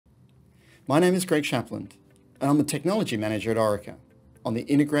My name is Greg Shapland, and I'm the Technology Manager at Orica on the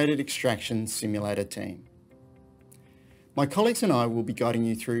Integrated Extraction Simulator team. My colleagues and I will be guiding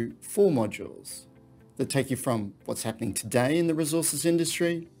you through 4 modules that take you from what's happening today in the resources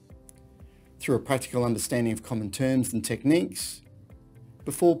industry, through a practical understanding of common terms and techniques,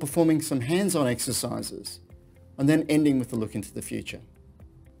 before performing some hands-on exercises, and then ending with a look into the future.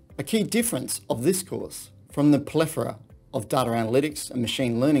 A key difference of this course from the plethora of data analytics and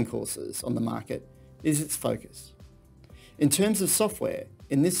machine learning courses on the market is its focus. In terms of software,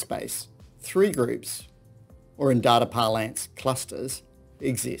 in this space, 3 groups, or in data parlance, clusters,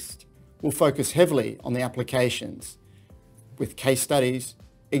 exist. We'll focus heavily on the applications with case studies,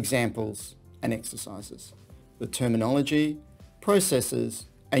 examples, and exercises. The terminology, processes,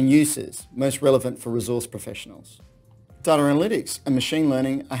 and uses most relevant for resource professionals. Data analytics and machine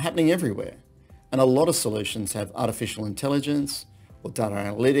learning are happening everywhere, and a lot of solutions have artificial intelligence, or data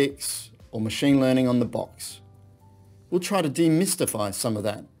analytics, or machine learning on the box. We'll try to demystify some of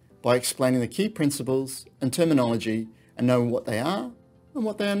that by explaining the key principles and terminology and knowing what they are and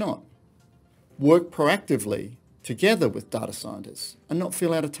what they are not. Work proactively together with data scientists and not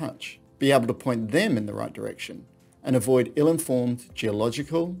feel out of touch. Be able to point them in the right direction and avoid ill-informed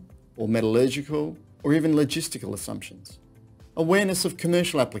geological or metallurgical or even logistical assumptions. Awareness of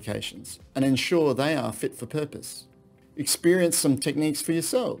commercial applications and ensure they are fit for purpose. Experience some techniques for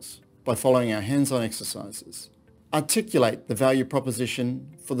yourselves by following our hands-on exercises. Articulate the value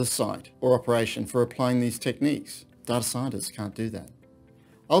proposition for the site or operation for applying these techniques. Data scientists can't do that.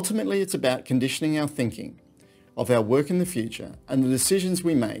 Ultimately, it's about conditioning our thinking of our work in the future and the decisions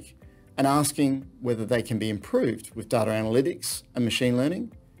we make, and asking whether they can be improved with data analytics and machine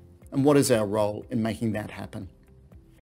learning, and what is our role in making that happen.